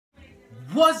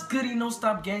What's goody, no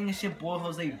stop gang? It's your boy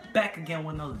Jose back again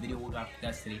with another video. We got for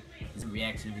guys today. It's a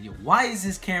reaction video. Why is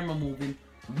this camera moving?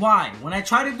 Why? When I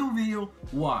try to do video,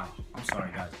 why? I'm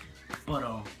sorry guys. But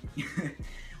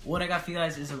what I got for you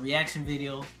guys is a reaction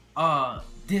video.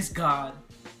 This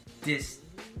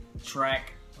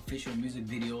track official music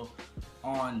video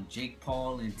on Jake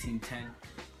Paul and Team 10.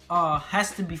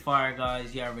 Has to be fire,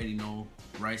 guys. You already know.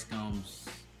 Rice Gum's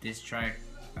diss track.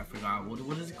 I forgot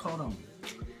what is it called?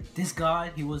 This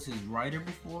guy, he was his writer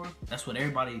before. That's what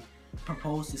everybody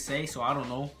proposed to say, so I don't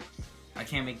know. I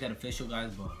can't make that official,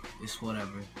 guys, but it's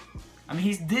whatever. I mean,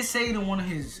 he did say it in one of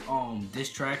his diss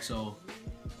tracks, so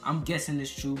I'm guessing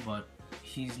it's true, but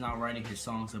he's not writing his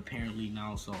songs apparently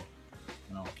now, so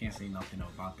you know, I can't say nothing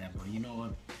about that. But you know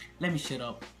what? Let me shut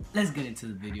up. Let's get into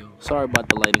the video. Sorry about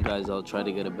the lighting, guys. I'll try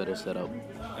to get a better setup.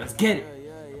 Let's get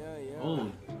it.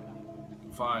 Oh,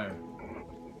 fire.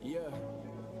 Yeah.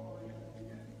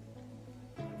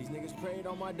 These niggas prayed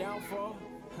on my downfall.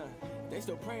 They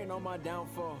still praying on my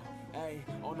downfall. Ay,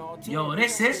 on all yo,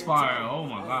 this is fire. Oh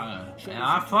my god. Yeah,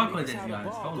 I fuck with this, guys.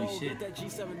 Holy shit.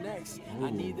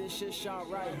 I need this shit shot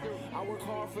right. I work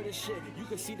hard for this shit. You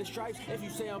can see the stripes. If you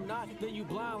say I'm not, then you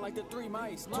blind like the three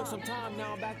mice. Took some time,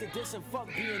 now I'm back to this and fuck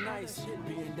being nice.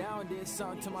 Being down did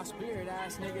something to my spirit.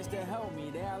 Ass niggas that help me.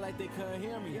 They act like they couldn't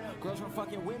hear me. Girls were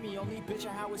fucking with me. Only bitch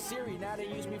I had was Siri. Now they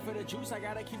use me for the juice. I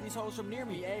gotta keep these hoes from near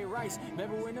me. Hey, Rice.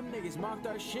 Remember when them niggas mocked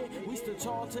our shit? We stood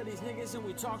tall to these niggas and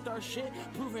we talked our shit.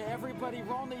 Proving everybody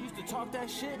wrong, they used to talk that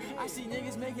shit. I see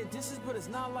niggas making disses, but it's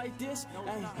not like this.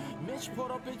 Hey, Mitch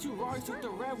pulled up in two Rari, took the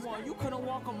red one. You couldn't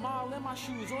walk a mile in my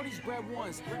shoes or these red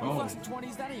ones. You flexing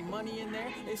 20s, that ain't money in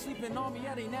there. They sleeping on me,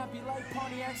 yeah, they nappy like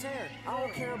Pontiac's hair. I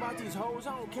don't care about these hoes,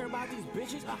 I don't care about these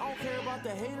bitches. I don't care about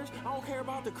the haters, I don't care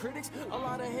about the critics. A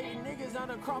lot of hating niggas, I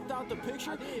done cropped out the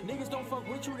picture. Niggas don't fuck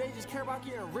with you, they just care about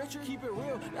getting richer. Keep it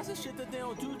real, that's the shit that they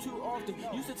don't do too often.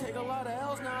 Used to take a lot of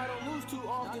L's, now I don't lose too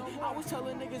often. I was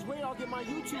telling niggas, wait, I'll get my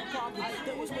YouTube poppin'.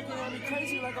 They was looking at me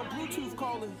crazy like a Bluetooth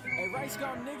calling. Hey, Rice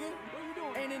Gum nigga,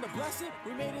 ain't in the blessing.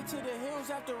 We made it to the hills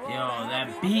after all. Yo,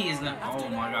 that beat is gonna. Oh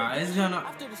my god, it's gonna.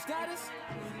 After the status,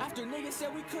 after niggas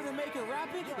said we couldn't make it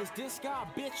rapping, it's this guy,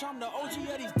 bitch. I'm the OG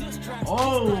of these diss tracks.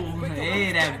 Oh,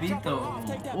 hey, that beat though.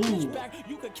 Ooh.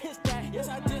 You could kiss that. Yes,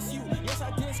 I diss you. Yes,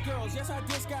 I diss girls. Yes, I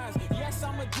diss guys. Yes,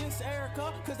 I'ma diss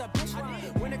Erica, cause that bitch rhyme.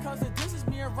 When it comes to disses,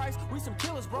 me and Rice, we some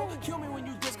killers, bro. Kill me when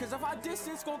you diss, cause if I diss,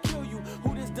 it's gon' kill you.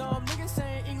 Who this dumb nigga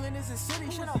saying England is a city?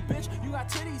 Shut up, bitch. You got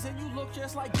titties and you look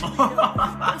just like Gilly.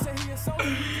 They say he is so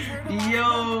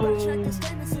yo. Check the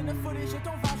statements in the footage, it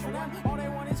don't vouch for them. All they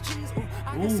want is cheese.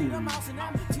 I can see the mouse in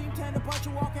them. Team 10, a bunch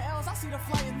of walking L's. I see the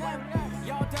flight in them.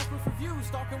 Y'all desperate for views,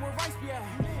 stalking where Rice be at.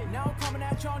 Now I'm coming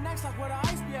at y'all next like where the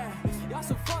ice be at. Y'all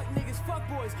some fuck niggas, fuck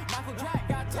boys. Michael Jack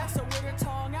got Tessa with her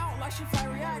tongue out like she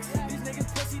fire reacts. These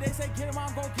niggas pussy, they say get him,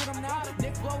 I'm gon' get him now.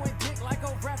 Nick blowing dick like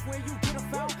a ref where you get a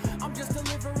foul. I'm just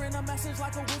delivering a message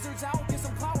like a wizard's out. Get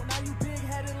some clout, now you big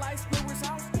headed like Squidward's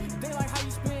house. They like how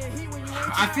you spin heat when you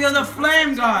ain't. I feel the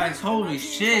flame, guys. Holy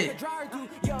shit.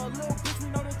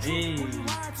 Hey.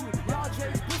 Y'all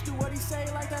Jake's bitch do what he say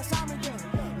like that Simon did.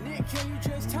 Nick, can you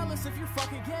just tell us if you're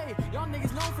fucking gay? Y'all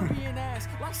niggas known for being ass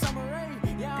like Summer Rae.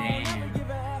 Yeah, I don't never give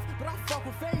a F, but I fuck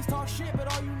with face, talk shit,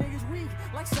 but all you niggas weak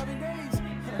like 7 days.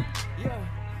 Yeah,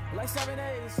 like 7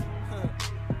 days.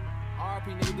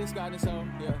 RP nigga, this guy this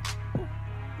home. Yeah.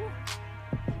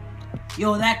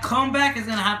 Yo, that comeback is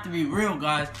gonna have to be real,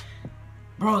 guys.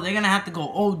 Bro, they're gonna have to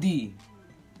go OD.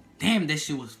 Damn, this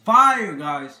shit was fire,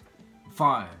 guys.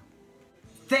 Fire.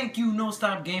 Thank you, No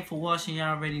Stop Game, for watching. You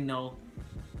already know.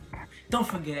 Don't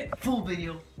forget, full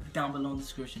video down below in the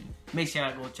description. Make sure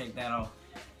I go check that out.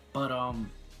 But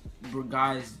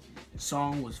guys,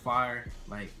 song was fire.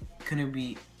 Like, couldn't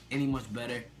be any much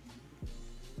better.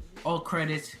 All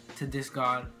credits to this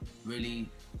god. Really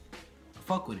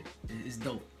fuck with it. It's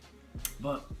dope.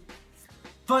 But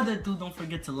further ado, don't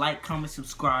forget to like, comment,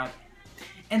 subscribe.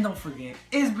 And don't forget,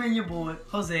 it's been your boy,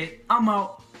 Jose. I'm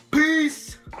out.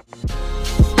 Peace!